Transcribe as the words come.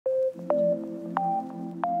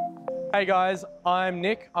Hey guys, I'm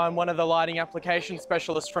Nick. I'm one of the lighting application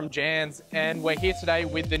specialists from Jands, and we're here today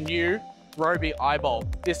with the new Robe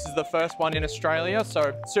iBOLT. This is the first one in Australia,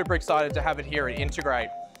 so super excited to have it here at Integrate.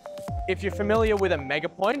 If you're familiar with a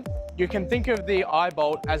megapoint, you can think of the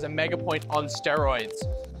iBOLT as a megapoint on steroids.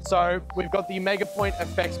 So we've got the megapoint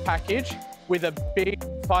effects package with a big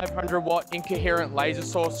 500 watt incoherent laser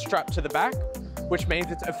source strapped to the back, which means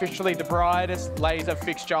it's officially the brightest laser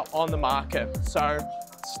fixture on the market. So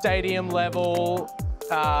stadium level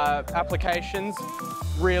applications,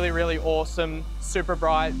 really awesome, super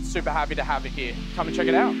bright, super happy to have it here. Come and check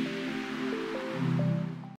it out.